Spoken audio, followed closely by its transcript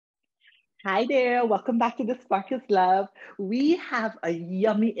Hi there, welcome back to the Spark is Love. We have a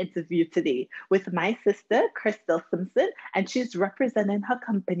yummy interview today with my sister, Crystal Simpson, and she's representing her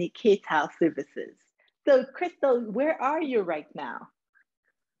company, Ktal Services. So, Crystal, where are you right now?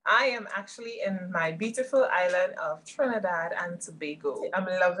 I am actually in my beautiful island of Trinidad and Tobago. I'm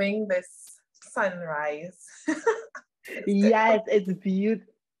loving this sunrise. Yes, it's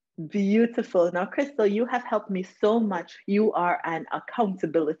beautiful. Now, Crystal, you have helped me so much. You are an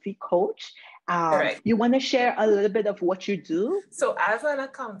accountability coach. Correct. You want to share a little bit of what you do? So, as an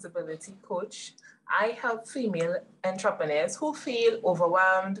accountability coach, I help female entrepreneurs who feel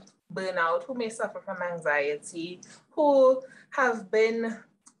overwhelmed, burnout, who may suffer from anxiety, who have been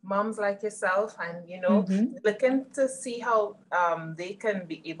moms like yourself and Mm-hmm. looking to see how they can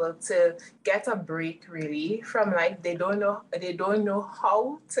be able to get a break really from like they don't know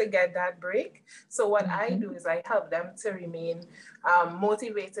how to get that break. So what I do Mm-hmm. is I help them to remain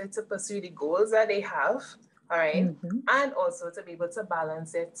motivated to pursue the goals that they have, all right, Mm-hmm. and also to be able to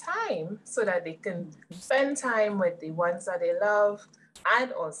balance their time so that they can spend time with the ones that they love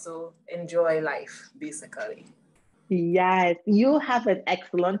and also enjoy life basically. Yes, you have an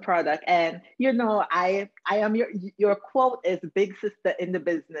excellent product, and I am your quote is big sister in the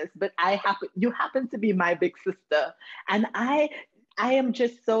business, but you happen to be my big sister, and I am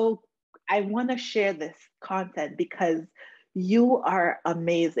just so I want to share this content because you are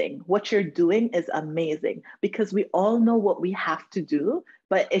amazing. What you're doing is amazing because we all know what we have to do,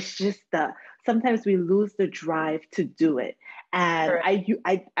 but it's just the sometimes we lose the drive to do it. And Correct.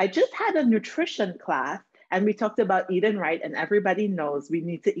 I just had a nutrition class and we talked about eating right, and everybody knows we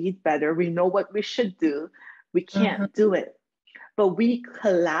need to eat better. We know what we should do. We Mhm. can't do it. But we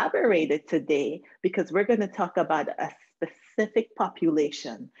collaborated today because we're going to talk about a specific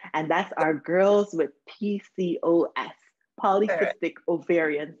population, and that's our girls with PCOS, Correct. polycystic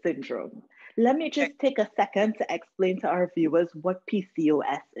ovarian syndrome. Let me just take a second to explain to our viewers what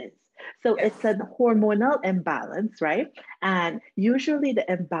PCOS is. So it's Yes. a hormonal imbalance, right? And usually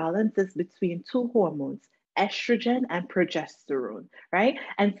the imbalance is between two hormones, estrogen and progesterone, right?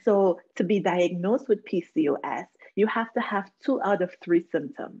 And so to be diagnosed with PCOS, you have to have two out of three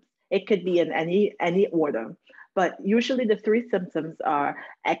symptoms. It could be in any order, but usually the three symptoms are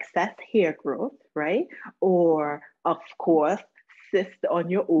excess hair growth, right? Or of course, cyst on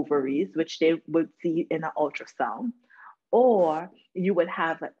your ovaries, which they would see in an ultrasound, or you would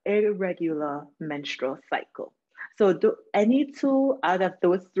have an irregular menstrual cycle. So, any two out of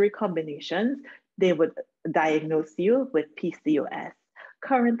those three combinations, they would diagnose you with PCOS.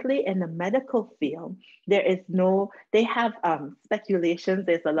 Currently, in the medical field, they have speculations,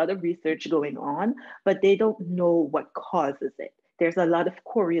 there's a lot of research going on, but they don't know what causes it. There's a lot of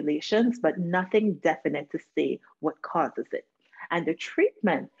correlations, but nothing definite to say what causes it. And the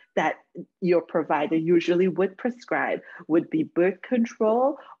treatment that your provider usually would prescribe would be birth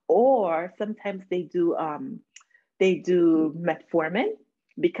control, or sometimes they do metformin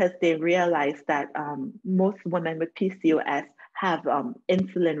because they realize that most women with PCOS have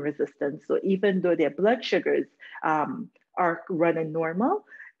insulin resistance. So even though their blood sugars are running normal,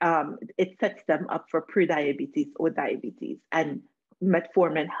 it sets them up for prediabetes or diabetes. And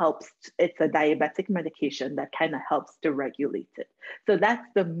metformin helps, it's a diabetic medication that kind of helps to regulate it. So that's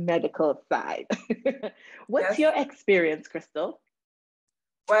the medical side. What's Yes. your experience, Crystal?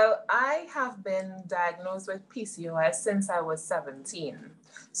 Well, I have been diagnosed with PCOS since I was 17.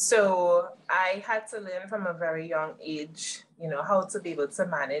 So I had to learn from a very young age, how to be able to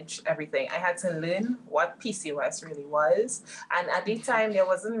manage everything. I had to learn what PCOS really was. And at the time, there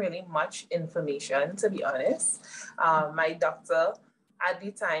wasn't really much information, to be honest. My doctor at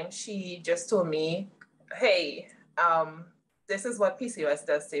the time, she just told me, hey, this is what PCOS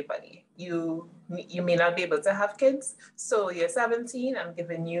does to your body. You may not be able to have kids. So you're 17. I'm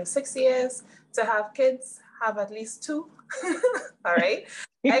giving you 6 years to have kids. Have at least two. All right.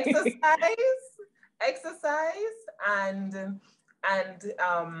 Exercise, exercise, and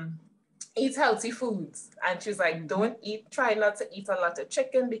eat healthy foods. And she's like, Mhm. try not to eat a lot of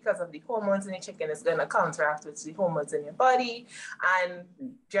chicken because of the hormones in the chicken is going to counteract with the hormones in your body, and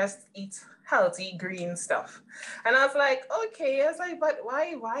just eat healthy green stuff. And I was like, okay. I was like, but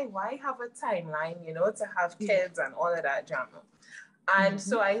why have a timeline, to have Yeah. kids and all of that drama? And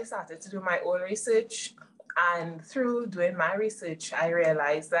so Mhm. I started to do my own research. And through doing my research, I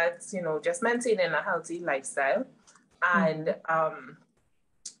realized that, just maintaining a healthy lifestyle and Mhm.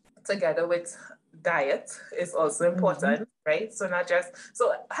 together with diet is also Mhm. important, right? So not just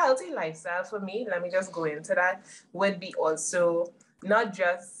so healthy lifestyle for me, let me just go into that, would be also not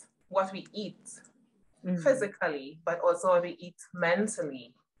just what we eat Mhm. physically, but also what we eat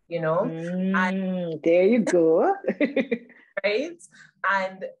mentally. There you go. Right?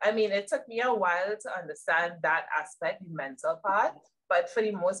 And I mean, it took me a while to understand that aspect, the mental part. But for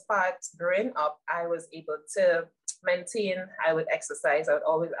the most part, growing up, I was able to maintain. I would exercise. I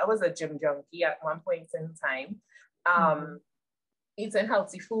was a gym junkie at one point in time. Eating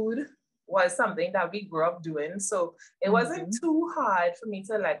healthy food was something that we grew up doing. So it wasn't too hard for me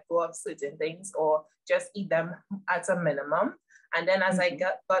to let go of certain things or just eat them at a minimum. And then as I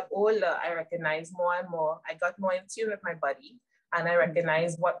got older, I recognized more and more. I got more in tune with my body, and I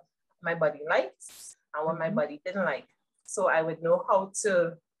recognized what my body likes and what my body didn't like. So I would know how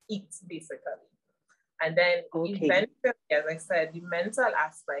to eat, basically. And then eventually, as I said, the mental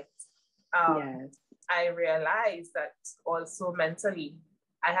aspect, I realized that also mentally,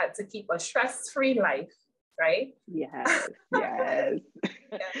 I had to keep a stress-free life, right? Yes.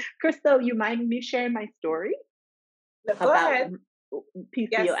 Crystal, you mind me sharing my story? Go ahead. PCOS?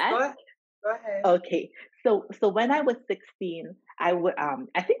 Yes, go ahead. Okay. So when I was 16, I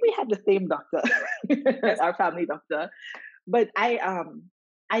think we had the same doctor, our family doctor, but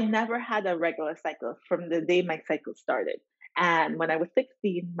I never had a regular cycle from the day my cycle started. And when I was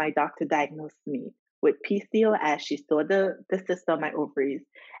 16, my doctor diagnosed me with PCOS. She saw the cyst on my ovaries,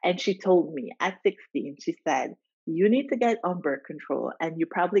 and she told me at 16, she said, you need to get on birth control, and you're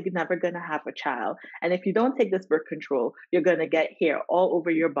probably never going to have a child. And if you don't take this birth control, you're going to get hair all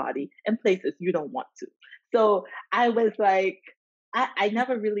over your body in places you don't want to. So I was like, I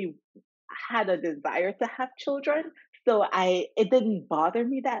never really had a desire to have children. So it didn't bother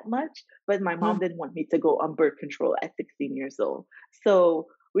me that much, but my mom didn't want me to go on birth control at 16 years old. So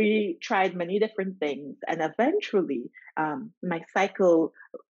we tried many different things, and eventually my cycle,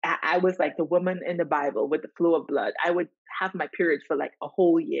 I was like the woman in the Bible with the flow of blood. I would have my periods for like a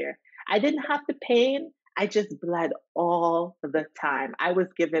whole year. I didn't have the pain. I just bled all the time. I was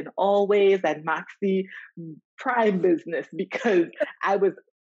given Always and Maxi Prime business because I was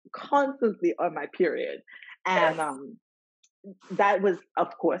constantly on my period. And that was,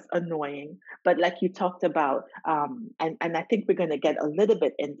 of course, annoying. But like you talked about, and I think we're going to get a little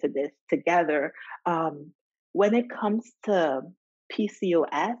bit into this together. When it comes to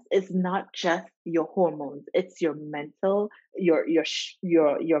PCOS, it's not just your hormones; it's your mental, your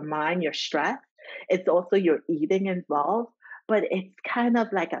mind, your stress. It's also your eating involved. But it's kind of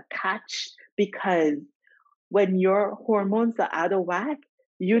like a catch because when your hormones are out of whack,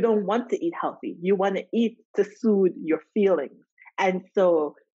 you don't want to eat healthy. You want to eat to soothe your feelings. And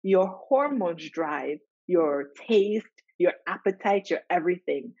so your hormones drive your taste, your appetite, your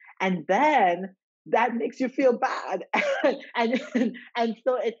everything. And then that makes you feel bad. and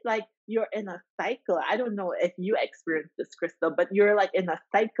so it's like you're in a cycle. I don't know if you experience this, Crystal, but you're like in a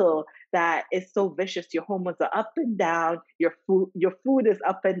cycle that is so vicious. Your hormones are up and down, your food is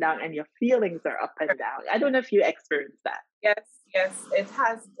up and down, and your feelings are up and down. I don't know if you experience that. Yes,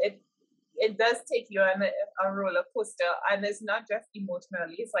 it does take you on a roller coaster, and it's not just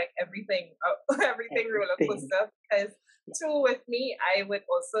emotionally, it's like everything roller coaster, because too, with me, I would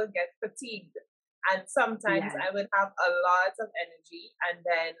also get fatigued, and sometimes I would have a lot of energy, and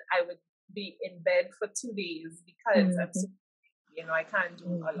then I would be in bed for 2 days because I'm so, I can't do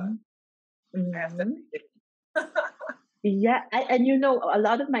a lot. I have to Yeah, and a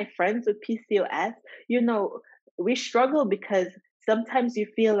lot of my friends with PCOS, we struggle because sometimes you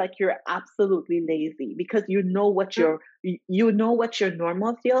feel like you're absolutely lazy because you know what your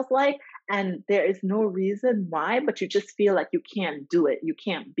normal feels like, and there is no reason why, but you just feel like you can't do it, you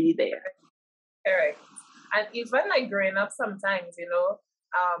can't be there. Correct. And even like growing up sometimes,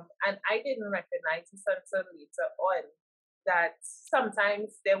 and I didn't recognize this until later on, that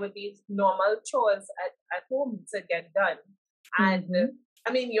sometimes there would be normal chores at home to get done. And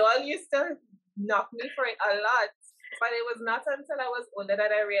I mean, you all used to knock me for it a lot, but it was not until I was older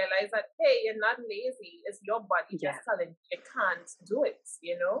that I realized that, hey, you're not lazy. It's your body just telling you can't do it,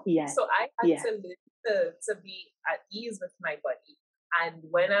 Yes. So I had to learn to be at ease with my body. And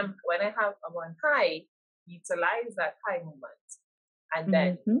when I have a one high, utilize that high moment. And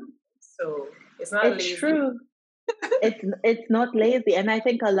then, so it's not lazy. True. It's not lazy. And I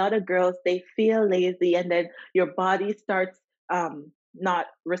think a lot of girls, they feel lazy, and then your body starts not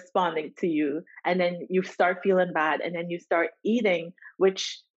responding to you, and then you start feeling bad, and then you start eating,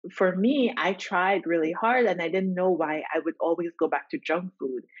 which for me, I tried really hard, and I didn't know why I would always go back to junk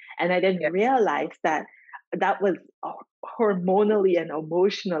food. And I didn't realize that was hormonally and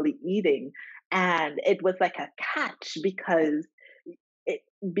emotionally eating. And it was like a catch because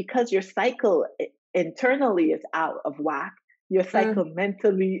your cycle internally is out of whack. Your cycle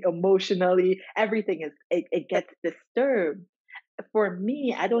mentally, emotionally, everything it gets disturbed. for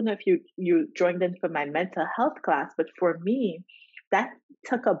me, I don't know if you joined in for my mental health class, but for me, that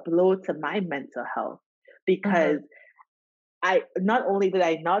took a blow to my mental health Mm-hmm. because I not only did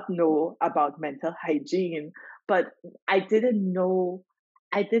I not know about mental hygiene, but I didn't know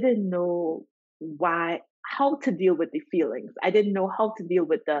I didn't know why how to deal with the feelings. I didn't know how to deal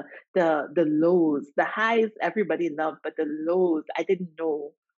with the lows. The highs everybody loved, but the lows I didn't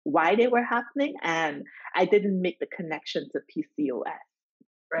know why they were happening and I didn't make the connection to PCOS.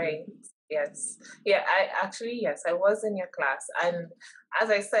 Right. Yes. Yeah, yes, I was in your class. And as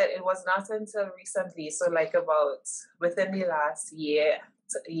I said, it was not until recently, so like about within the last year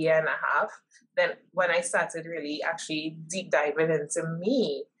to year and a half, then when I started really actually deep diving into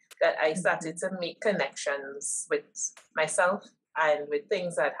me, that I started Mhm. to make connections with myself and with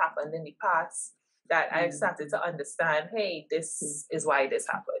things that happened in the past, that I started Mhm. to understand, hey, this is Mhm. why this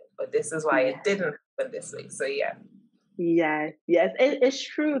happened, but this is why it Yes. didn't happen this way. So yeah. Yes, yes, it's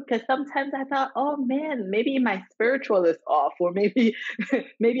true. Because sometimes I thought, "Oh, man, maybe my spiritual is off, or maybe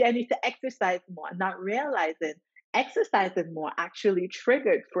maybe I need to exercise more," not realizing exercising more actually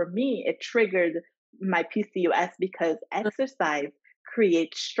triggered for me, it triggered my PCOS because exercise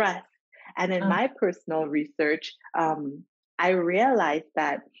creates stress. And in Mm, my personal research, I realized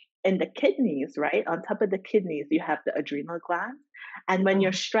that in the kidneys, right, on top of the kidneys, you have the adrenal glands, and when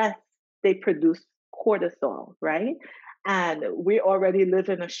you're mm, stressed, they produce cortisol, right? And we already live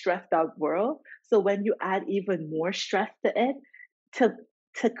in a stressed out world. So when you add even more stress to it, to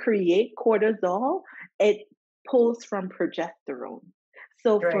to create cortisol, it pulls from progesterone.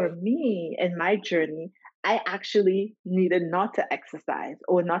 So for right. me in my journey, I actually needed not to exercise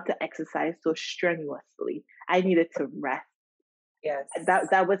or not to exercise so strenuously. I needed to rest. Yes.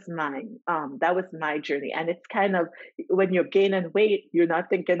 That was my journey. And it's kind of when you're gaining weight, you're not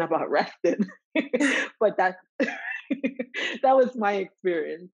thinking about resting. But that that was my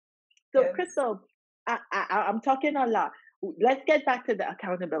experience. So, Yes. Crystal, I'm talking a lot. Let's get back to the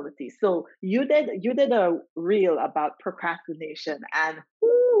accountability. So, you did a reel about procrastination, and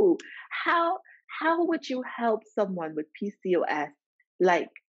whoo, how how would you help someone with PCOS? Like,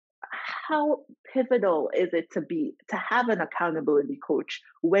 how pivotal is it to have an accountability coach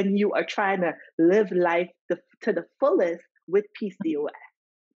when you are trying to live life to the fullest with PCOS?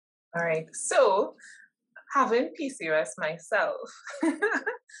 All right. So, having PCOS myself,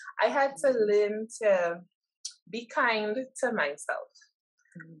 I had to learn to be kind to myself.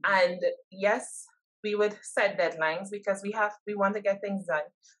 Mhm. And yes, we would set deadlines because we want to get things done.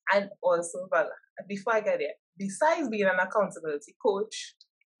 And also, well, before I get there, besides being an accountability coach,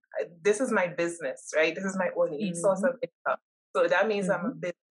 this is my business, right? This is my only source of Mhm. income. So that means I'm a Mhm.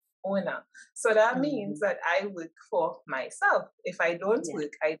 business owner. So that means Mhm. that I work for myself. If I don't Yes.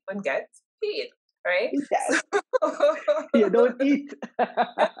 work, I don't get paid, right? Yes. So You don't eat.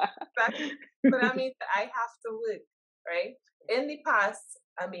 exactly. So that means that I have to work, right? In the past,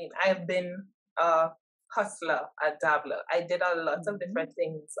 I mean, I've been a hustler, a dabbler. I did a lot of Mhm. different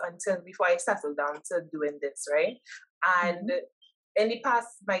things until before I settled down to doing this, right? And Mhm. in the past,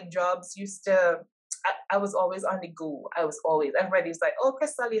 my jobs used to, I was always on the go. I was always, everybody's like, oh,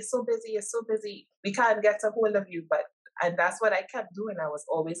 Crystal, you're so busy, you're so busy. We can't get a hold of you. And that's what I kept doing. I was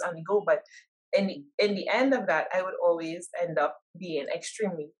always on the go. But in the end of that, I would always end up being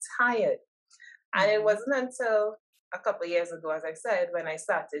extremely tired. And it Mhm. wasn't until a couple of years ago, as I said, when I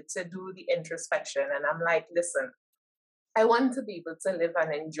started to do the introspection. And I'm like, listen, I want to be able to live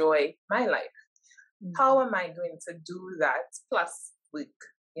and enjoy my life. How Mhm. am I going to do that plus work?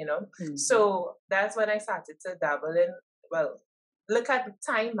 You know? Mhm. So that's when I started to dabble in, well, look at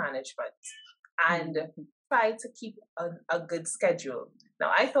time management and Mhm. try to keep a good schedule.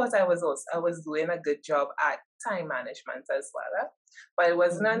 Now I thought I was doing a good job at time management as well, but it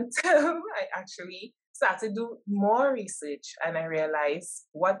wasn't Mhm. until I actually started to do more research and I realized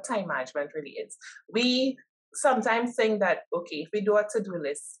what time management really is. We sometimes think that okay, if we do a to-do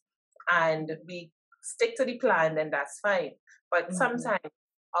list and we stick to the plan, then that's fine. But Mhm. sometimes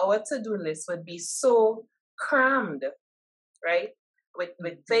our to-do list would be so crammed, right? With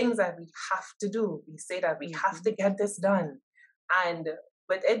Mhm. things that we have to do. We say that we have to Mhm. get this done. And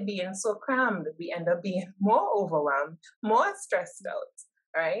with it being so crammed, we end up being more overwhelmed, more stressed out,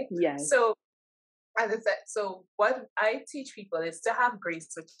 right? Yes. So as I said, so what I teach people is to have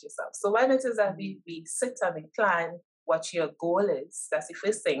grace with yourself. So when it is that Mhm. we sit and we plan what your goal is, that's the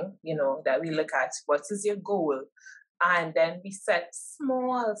first thing, that we look at. What is your goal? And then we set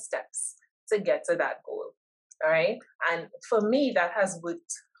small steps to get to that goal. All right. And for me, that has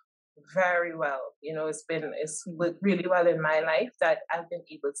worked very well. It's worked really well in my life that I've been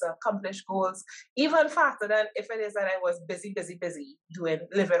able to accomplish goals even faster than if it is that I was busy, busy, busy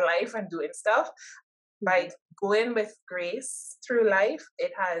living life and doing stuff. By going with grace through life,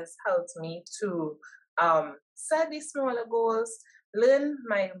 it has helped me to set these smaller goals, learn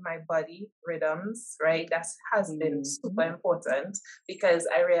my body rhythms, right? That has been super important because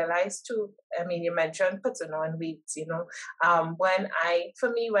I realized too, I mean, you mentioned putting on weight, when I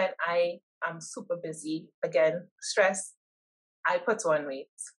am super busy, again, stress, I put on weight,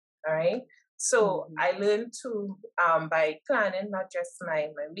 all right? So I learned to, by planning not just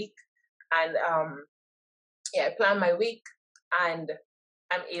my week, and I plan my week, and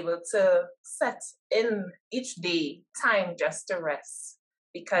I'm able to set in each day time just to rest,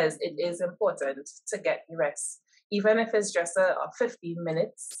 because it is important to get rest. Even if it's just a 15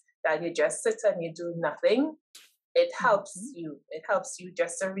 minutes that you just sit and you do nothing, it helps you. It helps you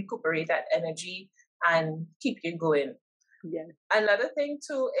just to recuperate that energy and keep you going. Yes. Another thing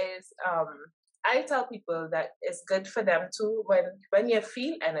too is I tell people that it's good for them to, when you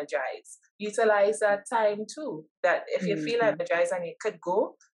feel energized, utilize that time too. That if you feel energized and you could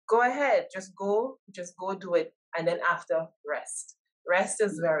go ahead, just go do it, and then after, rest. Rest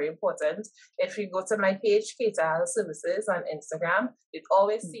is very important. If you go to my page, Ktal Services on Instagram, you'd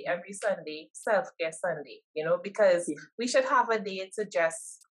always see every Sunday, Self-Care Sunday, because we should have a day to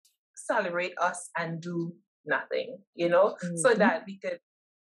just celebrate us and do nothing, so that we could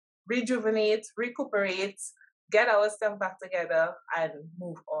rejuvenate, recuperate, get ourselves back together, and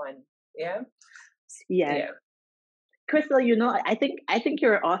move on. Yeah. Crystal, I think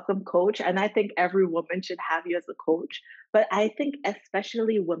you're an awesome coach, and I think every woman should have you as a coach. But I think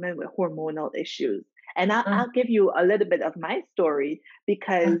especially women with hormonal issues. And I'll give you a little bit of my story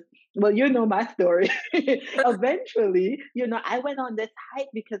because, well, you know my story. Eventually, I went on this hike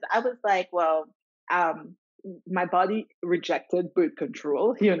because I was like, well, my body rejected birth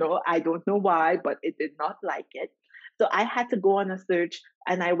control. I don't know why, but it did not like it. So I had to go on a search,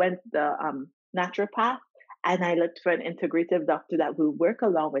 and I went the naturopath, and I looked for an integrative doctor that will work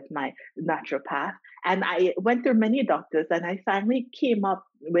along with my naturopath. And I went through many doctors, and I finally came up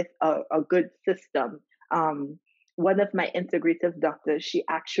with a good system. One of my integrative doctors, she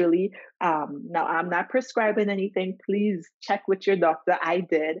actually, now I'm not prescribing anything. Please check with your doctor. I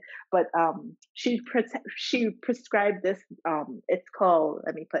did, but she prescribed this. It's called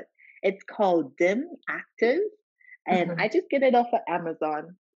DIM Active, and I just get it off of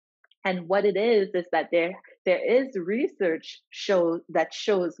Amazon. And what it is that there is research that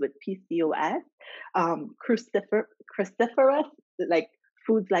shows with PCOS, cruciferous, like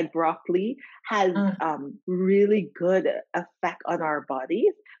foods like broccoli, has really good effect on our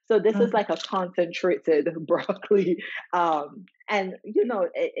bodies. So this is like a concentrated broccoli, and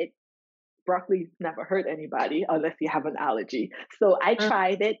broccoli's never hurt anybody unless you have an allergy. So I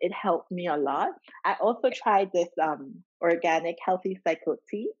tried it; it helped me a lot. I also tried this organic healthy cycle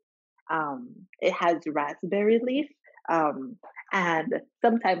tea. It has raspberry leaf, and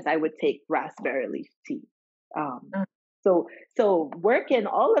sometimes I would take raspberry leaf tea. So working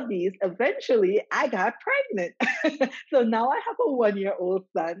all of these, eventually I got pregnant. So now I have a 1-year-old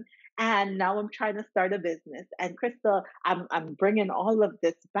son, and now I'm trying to start a business. And Crystal, I'm bringing all of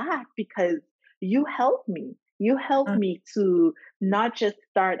this back because you helped me. You helped me to not just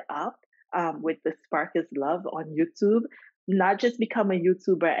start up with the Spark is Love on YouTube, not just become a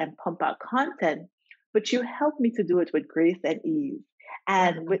YouTuber and pump out content, but you helped me to do it with grace and ease.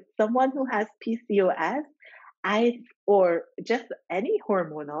 And with someone who has PCOS, or just any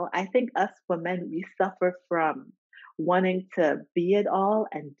hormonal, I think us women, we suffer from wanting to be it all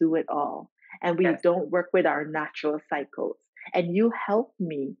and do it all. And we don't work with our natural cycles. And you helped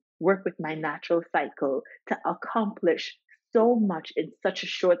me work with my natural cycle to accomplish so much in such a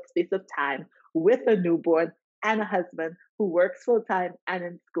short space of time with a newborn and a husband who works full time and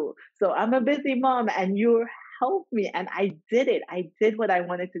in school. So I'm a busy mom, and you helped me, and I did it. I did what I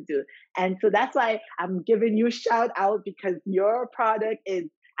wanted to do. And so that's why I'm giving you a shout out, because your product is,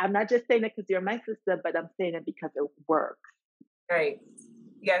 I'm not just saying it because you're my sister, but I'm saying it because it works. Right.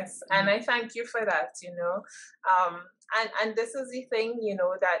 Yes. And I thank you for that, and this is the thing,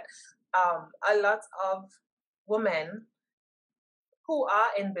 that a lot of women who are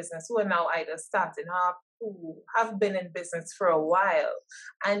in business, who are now either starting up, who have been in business for a while,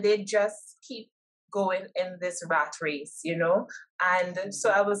 and they just keep going in this rat race, and so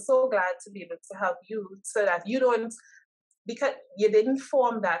I was so glad to be able to help you so that you don't because you didn't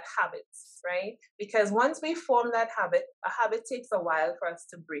form that habit, right? Because once we form that habit, a habit takes a while for us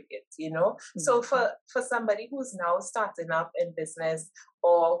to break it, you know? So for somebody who's now starting up in business,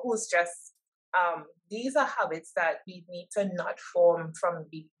 or who's just these are habits that we need to not form from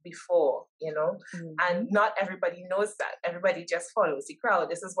before, you know, and not everybody knows that. Everybody just follows the crowd.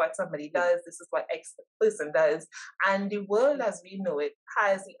 This is what somebody does. This is what X person does. And the world as we know it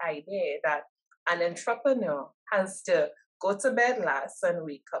has the idea that an entrepreneur has to go to bed last and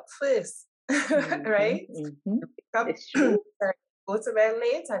wake up first, right? Wake up, go to bed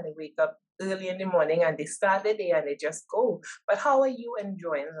late and they wake up early in the morning and they start the day and they just go. But how are you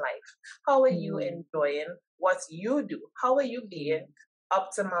enjoying life? How are you enjoying what you do? How are you being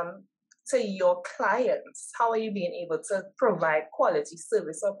optimum to your clients? How are you being able to provide quality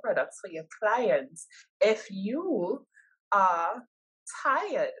service or products for your clients if you are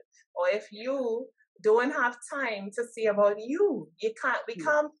tired, or if you don't have time to see about you? We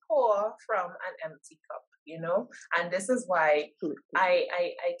can't pour from an empty cup, you know? And this is why I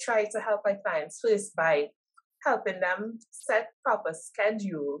try to help my clients first by helping them set proper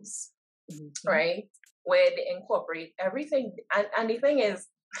schedules, right? Where they incorporate everything. And the thing is,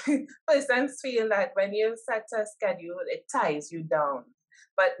 persons feel that when you set a schedule, it ties you down.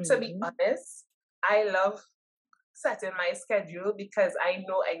 But to be honest, I love setting my schedule because I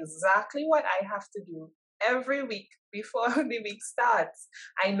know exactly what I have to do every week before the week starts.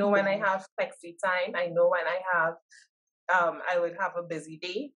 I know when I have flexi time. I know when I would have a busy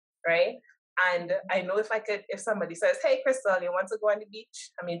day, right? And I know if somebody says, hey, Ktal, you want to go on the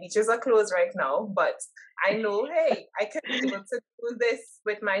beach? I mean, beaches are closed right now, but I know, hey, I can be able to do this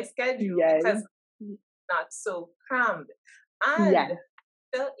with my schedule because I'm not so crammed. And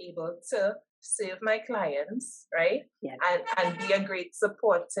still able to serve my clients, right? And be a great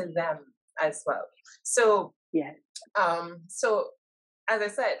support to them as well. So, so as I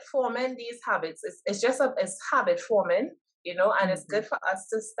said, forming these habits it's habit forming, you know, and it's good for us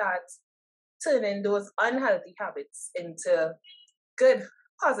to start turning those unhealthy habits into good,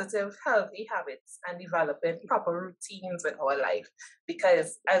 positive, healthy habits and developing proper routines with our life.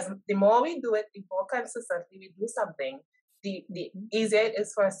 Because the more we do it, the more consistently we do something, the easier it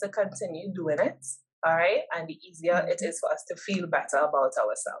is for us to continue doing it, all right? And the easier it is for us to feel better about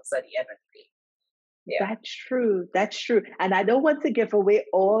ourselves at the end of the day. Yeah. That's true. And I don't want to give away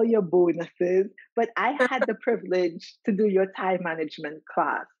all your bonuses, but I had the privilege to do your time management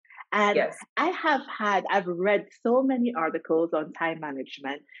class. And I've read so many articles on time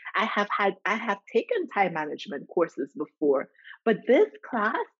management. I have taken time management courses before, but this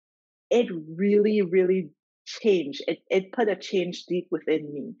class, it really, really changed. It put a change deep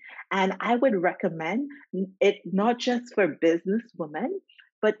within me. And I would recommend it not just for business women,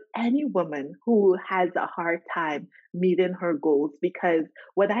 but any woman who has a hard time meeting her goals. Because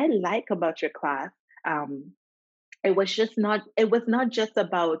what I like about your class, it was not just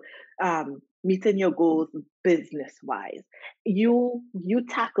about meeting your goals business wise. You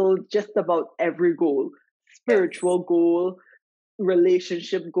tackled just about every goal: spiritual goal,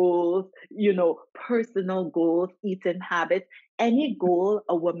 relationship goals, you know, personal goals, eating habits, any goal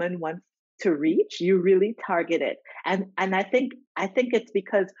a woman wants to reach, you really target it. And I think it's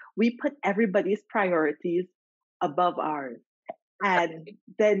because we put everybody's priorities above ours, and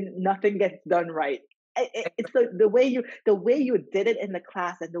then nothing gets done right. It's the way you did it in the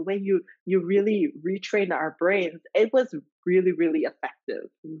class, and the way you really retrained our brains. It was really, really effective.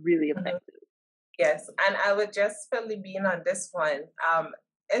 Really effective. Yes, and I would just fill the bean on this one.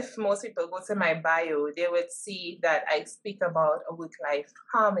 If most people go to my bio, they would see that I speak about a work-life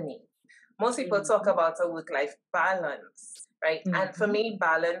harmony. Most people talk about a work-life balance, right? And for me,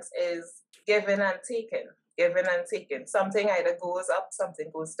 balance is giving and taking. Something either goes up, something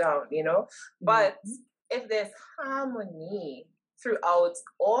goes down, you know? But if there's harmony throughout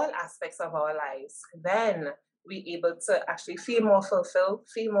all aspects of our lives, then we're able to actually feel more fulfilled,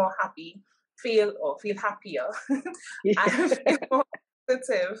 feel more happy, feel happier, and feel more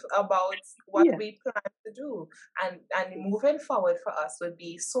positive about what we plan to do. And moving forward for us would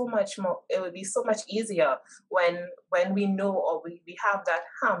be so much more, it would be so much easier when we know, or we have that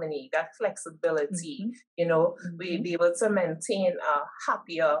harmony, that flexibility, you know, we'll be able to maintain a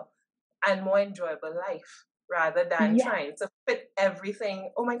happier and more enjoyable life, rather than trying to fit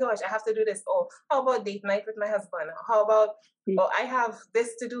everything. Oh my gosh, I have to do this. Oh, how about date night with my husband? How about, oh, I have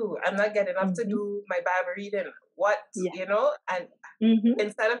this to do. I'm not getting up to do my Bible reading. What, you know? And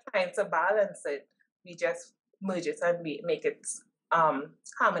instead of trying to balance it, we just merge it and make it,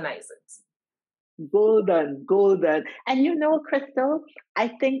 harmonize it. Golden. And you know, Ktal, I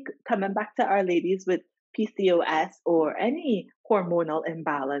think coming back to our ladies with PCOS or any hormonal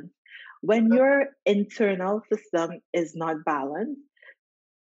imbalance, when your internal system is not balanced,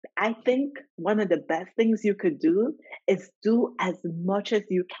 I think one of the best things you could do is do as much as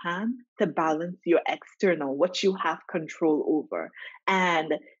you can to balance your external, what you have control over.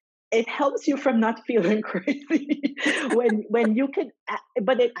 And it helps you from not feeling crazy when you can,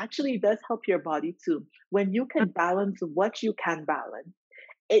 but it actually does help your body too. When you can balance what you can balance,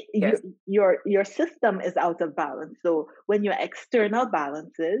 it Yes. your system is out of balance. So when your external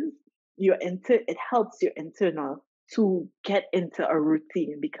balances, it helps your internal to get into a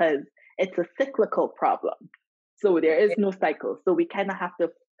routine because it's a cyclical problem. So there is no cycle. So we kind of have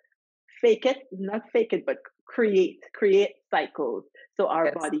to fake it, not fake it, but create cycles so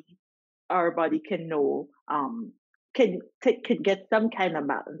Yes. our body can know can get some kind of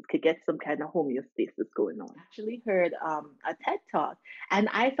balance, could get some kind of homeostasis going on. I actually heard a TED talk, and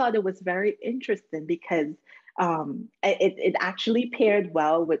I thought it was very interesting because it actually paired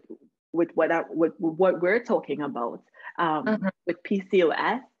well with what we're talking about Mhm. with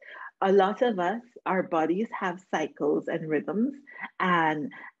PCOS. A lot of us, our bodies have cycles and rhythms,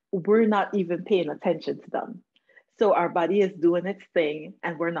 and we're not even paying attention to them. So our body is doing its thing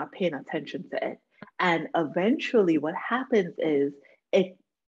and we're not paying attention to it. And eventually what happens is it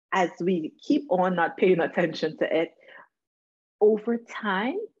as we keep on not paying attention to it, over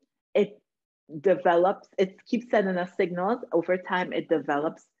time it it keeps sending us signals. Over time it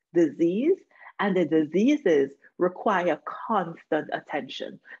develops disease, and the diseases require constant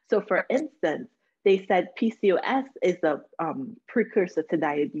attention. So for instance, they said PCOS is a precursor to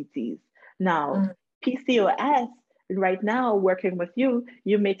diabetes. Now Mhm. PCOS, right now working with you,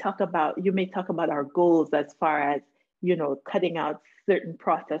 you may talk about our goals as far as, cutting out certain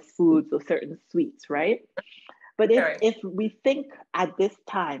processed foods or certain sweets, right? But Correct. if we think at this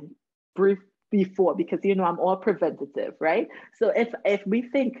time, brief before, because I'm all preventative, right? So if we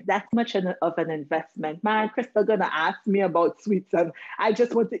think that's much of an investment, man, Crystal gonna ask me about sweets, and I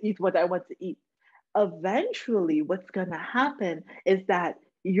just want to eat what I want to eat. Eventually, what's gonna happen is that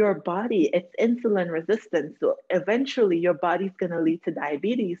your body, it's insulin resistant. So eventually your body's gonna lead to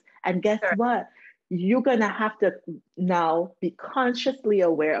diabetes. And guess Correct. what? You're going to have to now be consciously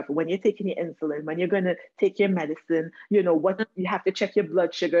aware of when you're taking your insulin, when you're going to take your medicine, what you have to check your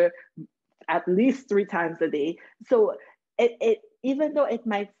blood sugar at least 3 times a day. So it even though it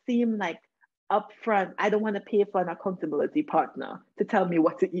might seem like upfront, I don't want to pay for an accountability partner to tell me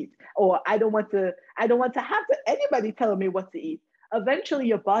what to eat, or I don't want to have anybody tell me what to eat. Eventually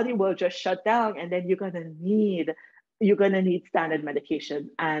your body will just shut down, and then you're gonna need standard medication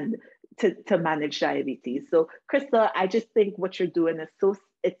and to manage diabetes. So Krista, I just think what you're doing is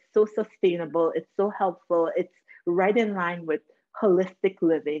so sustainable, it's so helpful, it's right in line with holistic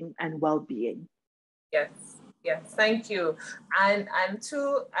living and well-being. Yes, yes, thank you. And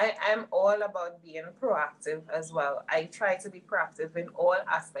too, I'm all about being proactive as well. I try to be proactive in all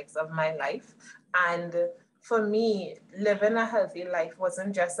aspects of my life. And for me, living a healthy life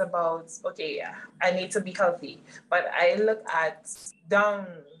wasn't just about, okay, yeah, I need to be healthy, but I look at down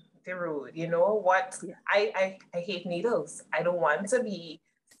the road, what Yeah. I hate needles. I don't want to be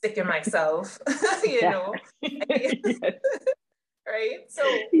sticking myself, you Yeah. know. Yes. Right? So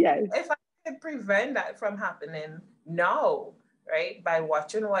Yes. if I could prevent that from happening now, right, by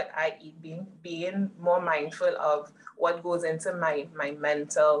watching what I eat, being more mindful of what goes into my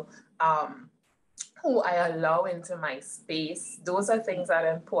mental, who I allow into my space, those are things that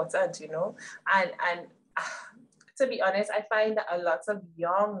are important, and to be honest, I find that a lot of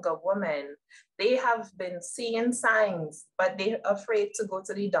younger women, they have been seeing signs, but they're afraid to go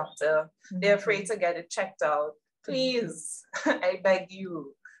to the doctor. They're afraid Mhm. to get it checked out. Mhm. Please, I beg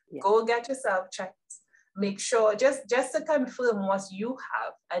you, Yeah. go get yourself checked. Make sure, just to confirm what you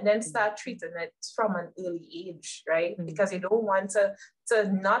have, and then start treating it from an early age, right? Because you Mhm. don't want to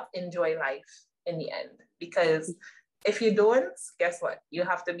not enjoy life in the end. Because if you don't, guess what? You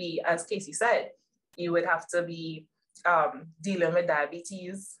have to be, as Casey said, you would have to be dealing with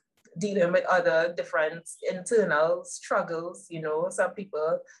diabetes, dealing with other different internal struggles. Some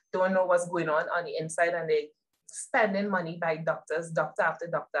people don't know what's going on the inside, and they spending money by doctors, doctor after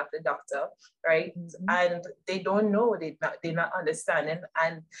doctor after doctor, right? Mhm. And they don't know, they're not understanding.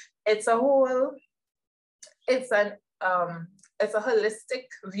 And it's a whole, it's an it's a holistic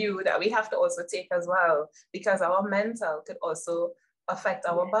view that we have to also take as well, because our mental could also affect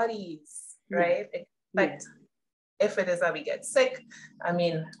our Yes. bodies, Yes. right? It Yes. affect if it is that we get sick. I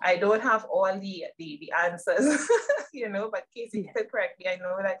mean, I don't have all the answers, but Casey Yes. could correct me. I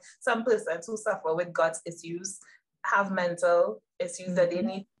know that some persons who suffer with gut issues have mental issues that they Mhm.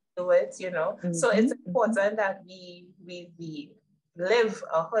 need do it, you know. So it's important that we live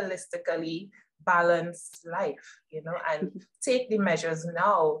a holistically balanced life, you know, and take the measures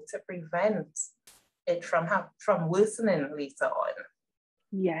now to prevent it from worsening later on.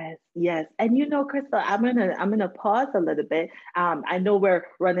 Yes, yes. And you know, Crystal, I'm gonna pause a little bit. I know we're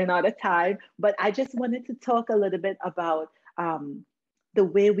running out of time, but I just wanted to talk a little bit about the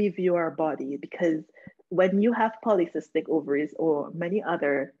way we view our body, because when you have polycystic ovaries or many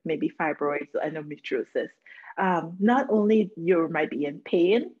other maybe fibroids or endometriosis, not only you might be in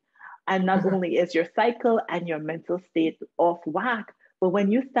pain, and not only is your cycle and your mental state off whack, but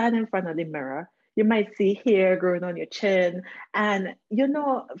when you stand in front of the mirror, you might see hair growing on your chin. And, you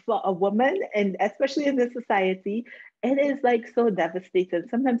know, for a woman, and especially in this society, it is like so devastating.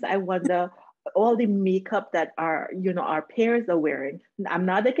 Sometimes I wonder all the makeup that our peers are wearing. I'm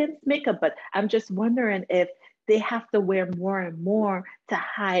not against makeup, but I'm just wondering if they have to wear more and more to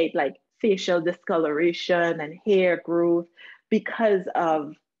hide like facial discoloration and hair growth because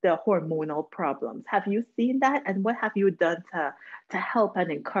of the hormonal problems. Have you seen that? And what have you done to help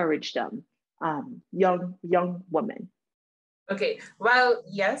and encourage them? Young women. Okay, well,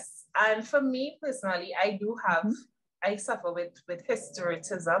 yes. And for me personally, I suffer with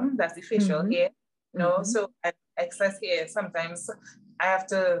hysterotism, that's the facial hair, you know, so excess hair. Sometimes I have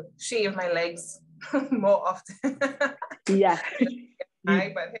to shave my legs more often. Yeah.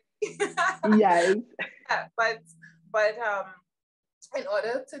 Yes. Yeah, but in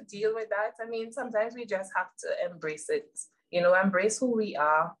order to deal with that, I mean, sometimes we just have to embrace it, you know, embrace who we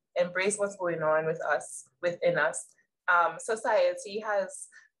are, embrace what's going on with us, within us. Society has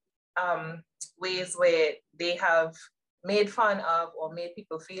ways where they have made fun of or made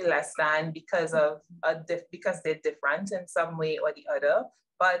people feel less than because of because they're different in some way or the other.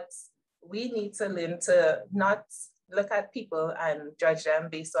 But we need to learn to not look at people and judge them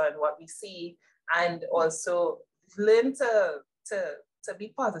based on what we see, and also learn to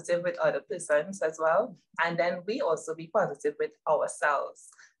be positive with other persons as well. And then we also be positive with ourselves,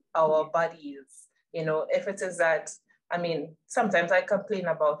 our bodies. You know, if it is that, I mean, sometimes I complain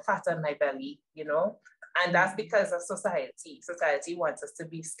about fat on my belly, you know, and that's because of society. Society wants us to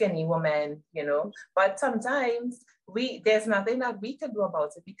be skinny women, you know, but sometimes there's nothing that we can do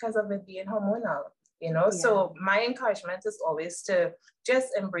about it because of it being hormonal, you know. So my encouragement is always to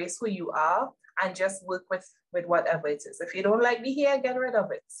just embrace who you are and just work with whatever it is. If you don't like the hair, get rid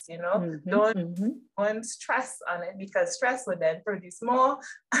of it, you know. Don't stress on it, because stress would then produce more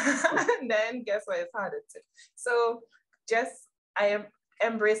and then guess what, it's harder to. So just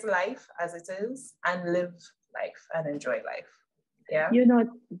embrace life as it is and live life and enjoy life. Yeah. You know,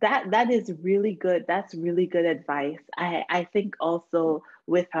 that is really good. That's really good advice. I think also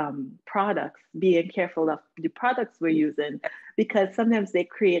with products, being careful of the products we're using, because sometimes they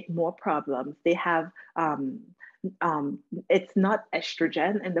create more problems. They have it's not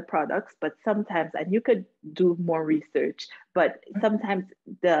estrogen in the products, but sometimes, and you could do more research, but sometimes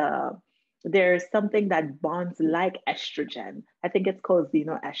there's something that bonds like estrogen. I think it's called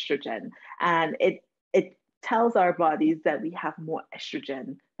xenoestrogen, and it tells our bodies that we have more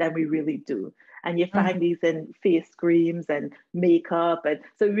estrogen than we really do. And you find these in face creams and makeup. And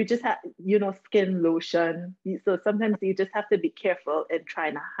so we just have, skin lotion. So sometimes you just have to be careful in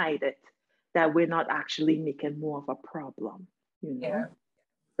trying to hide it, that we're not actually making more of a problem, Yeah.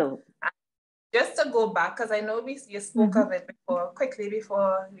 So just to go back, because I know you spoke of it quickly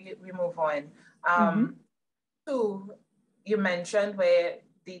before we move on. Two, you mentioned where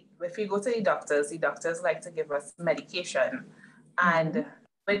if we go to the doctors like to give us medication. And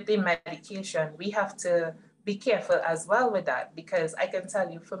with the medication, we have to be careful as well with that, because I can tell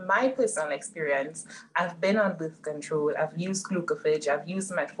you from my personal experience, I've been on birth control, I've used glucophage, I've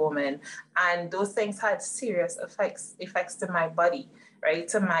used metformin, and those things had serious effects to my body, right?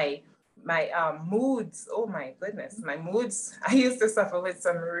 To my moods. Oh my goodness, my moods. I used to suffer with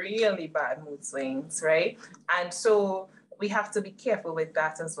some really bad mood swings, right? And so we have to be careful with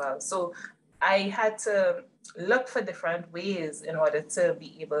that as well. So I had to look for different ways in order to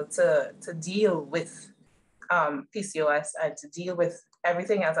be able to deal with PCOS and to deal with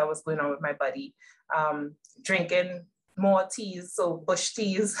everything as I was going on with my body. Drinking more teas, so bush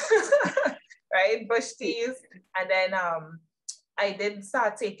teas, right? Bush teas. And then I did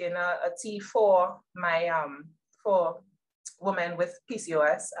start taking a tea for my for women with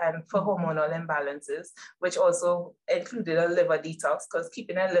PCOS and for hormonal imbalances, which also included a liver detox, because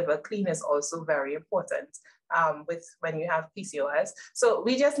keeping a liver clean is also very important with when you have PCOS. So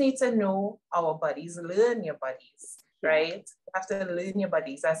we just need to know our bodies, learn your bodies, right? You have to learn your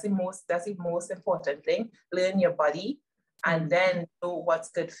bodies. That's the most important thing. Learn your body and then know what's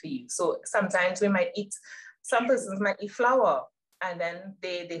good for you. So sometimes some persons might eat flour and then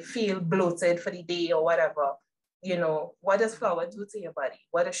they feel bloated for the day or whatever. You know, what does flour do to your body?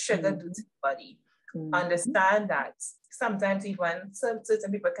 What does sugar do to your body? Understand that sometimes even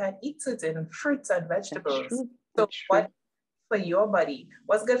certain people can't eat certain fruits and vegetables. So what for your body,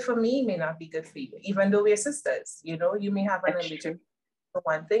 what's good for me may not be good for you, even though we're sisters. You know, you may have an allergic to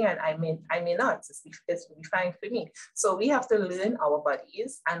one thing and I may not. It's will be fine for me. So we have to learn our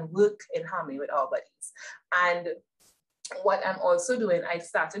bodies and work in harmony with our bodies. And what I'm also doing, I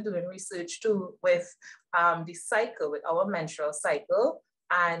started doing research too with the cycle, with our menstrual cycle,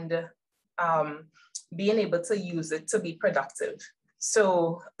 and being able to use it to be productive.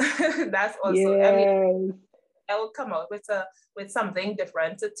 So that's also, I mean, I will come out with something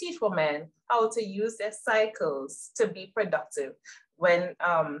different to teach women how to use their cycles to be productive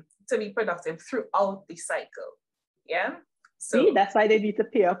to be productive throughout the cycle. Yeah. So see, that's why they need to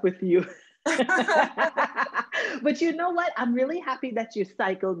pair up with you. But you know what? I'm really happy that you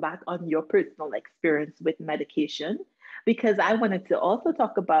cycled back on your personal experience with medication, because I wanted to also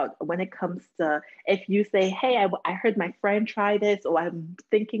talk about when it comes to if you say, hey, I heard my friend try this, or I'm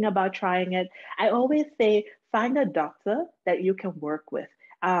thinking about trying it. I always say, find a doctor that you can work with,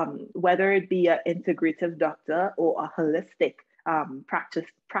 whether it be an integrative doctor or a holistic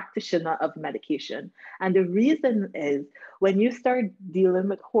practitioner of medication. And the reason is when you start dealing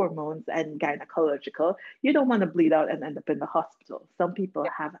with hormones and gynecological, you don't want to bleed out and end up in the hospital. Some people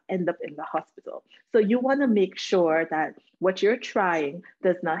end up in the hospital. So you want to make sure that what you're trying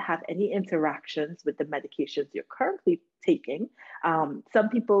does not have any interactions with the medications you're currently taking. Some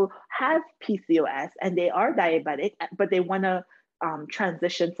people have PCOS and they are diabetic, but they want to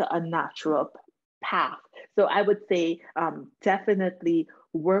transition to a natural path. So I would say definitely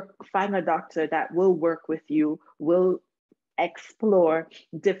find a doctor that will work with you, will explore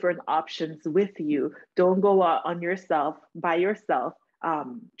different options with you. Don't go out by yourself,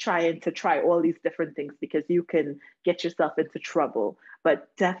 trying to try all these different things, because you can get yourself into trouble. But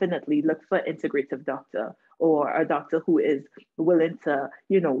definitely look for integrative doctor or a doctor who is willing to,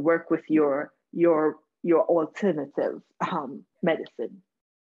 work with your alternative medicine.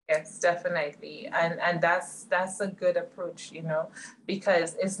 Yes, definitely. And that's a good approach,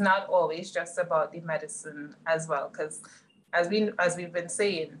 because it's not always just about the medicine as well. Because as we've been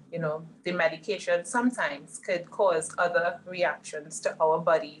saying, the medication sometimes could cause other reactions to our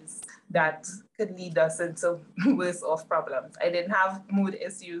bodies that could lead us into worse off problems. I didn't have mood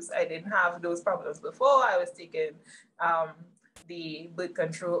issues. I didn't have those problems before I was taking the birth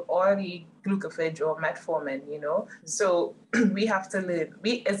control or the glucophage or metformin, So we have to learn.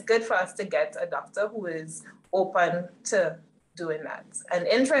 It's good for us to get a doctor who is open to doing that. And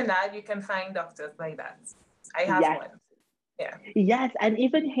in Trinidad, you can find doctors like that. I have one. Yeah. Yes, and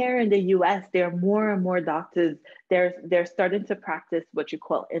even here in the US, there are more and more doctors. They're starting to practice what you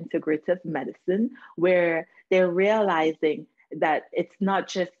call integrative medicine, where they're realizing that it's not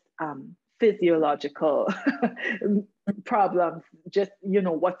just physiological problems, just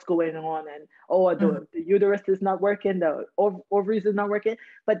what's going on, and the uterus is not working, the ovaries is not working,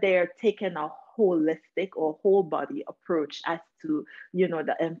 but they are taking a holistic or whole body approach as to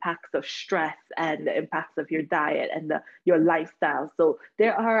the impacts of stress and the impacts of your diet and your lifestyle. So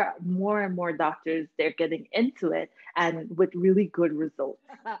there are more and more doctors, they're getting into it, and with really good results.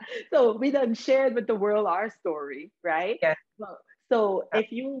 So we done shared with the world our story, right? Yeah. So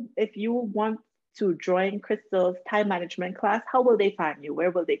if you want to join Crystal's time management class, how will they find you?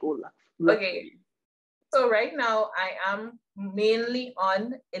 Where will they go look okay. So right now I am mainly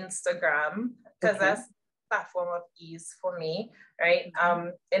on Instagram, because that's a platform of ease for me, right?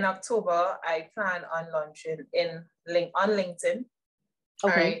 In October, I plan on launching on LinkedIn. All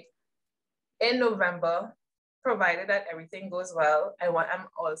right. In November, provided that everything goes well, I'm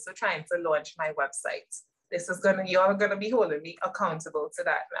also trying to launch my website. You're gonna be holding me accountable to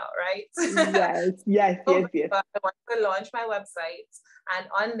that now, right? Yes. I want to launch my website, and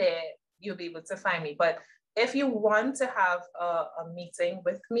on there you'll be able to find me. But if you want to have a meeting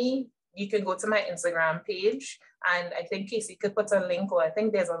with me, you can go to my Instagram page, and I think Casey could put a link, or I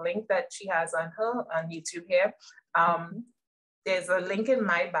think there's a link that she has on YouTube here. There's a link in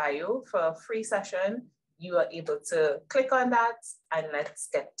my bio for a free session. You are able to click on that and let's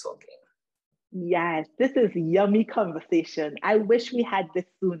get talking. Yes, this is yummy conversation. I wish we had this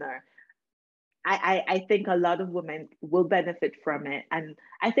sooner. I think a lot of women will benefit from it. And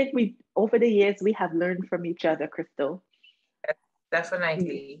I think over the years, we have learned from each other, Crystal.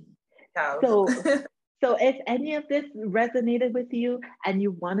 Definitely. So if any of this resonated with you and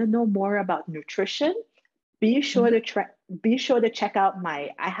you want to know more about nutrition, be sure to be sure to check out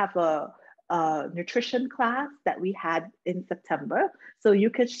I have a nutrition class that we had in September. So you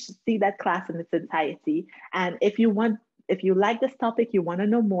could see that class in its entirety. And if you like this topic, you want to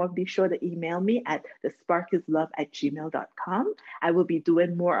know more, be sure to email me at thesparkislove@gmail.com. I will be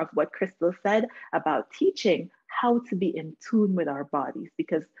doing more of what Crystal said about teaching how to be in tune with our bodies,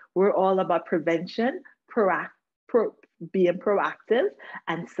 because we're all about prevention, being proactive,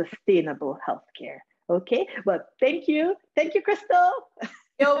 and sustainable healthcare. Okay, well, thank you. Thank you, Crystal.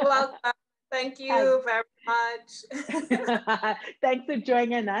 You're welcome. Thank you very much. Thanks for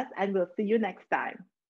joining us, and we'll see you next time.